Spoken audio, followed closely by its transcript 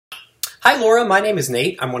Hi Laura, my name is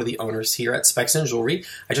Nate. I'm one of the owners here at Spexton Jewelry.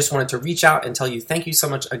 I just wanted to reach out and tell you thank you so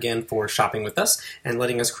much again for shopping with us and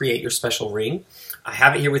letting us create your special ring. I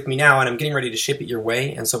have it here with me now and I'm getting ready to ship it your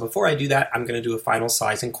way, and so before I do that, I'm going to do a final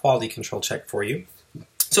size and quality control check for you.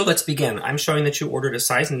 So let's begin. I'm showing that you ordered a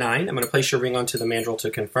size 9. I'm going to place your ring onto the mandrel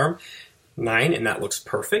to confirm 9, and that looks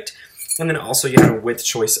perfect. And then also you have a width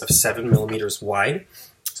choice of 7 millimeters wide.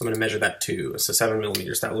 So I'm going to measure that too. So 7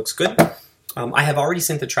 millimeters, that looks good. I have already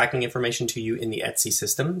sent the tracking information to you in the Etsy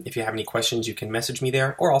system. If you have any questions, you can message me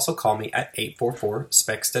there or also call me at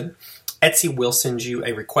 844-SPEXTON. Etsy will send you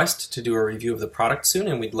a request to do a review of the product soon,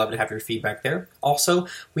 and we'd love to have your feedback there. Also,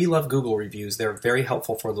 we love Google reviews. They're very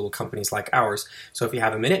helpful for little companies like ours. So if you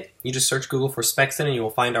have a minute, you just search Google for Spexton and you will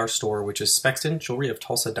find our store, which is Spexton Jewelry of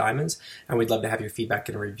Tulsa Diamonds, and we'd love to have your feedback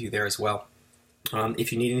and a review there as well.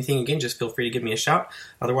 If you need anything, again, just feel free to give me a shout.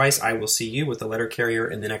 Otherwise, I will see you with the letter carrier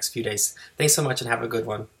in the next few days. Thanks so much and have a good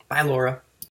one. Bye, Laura.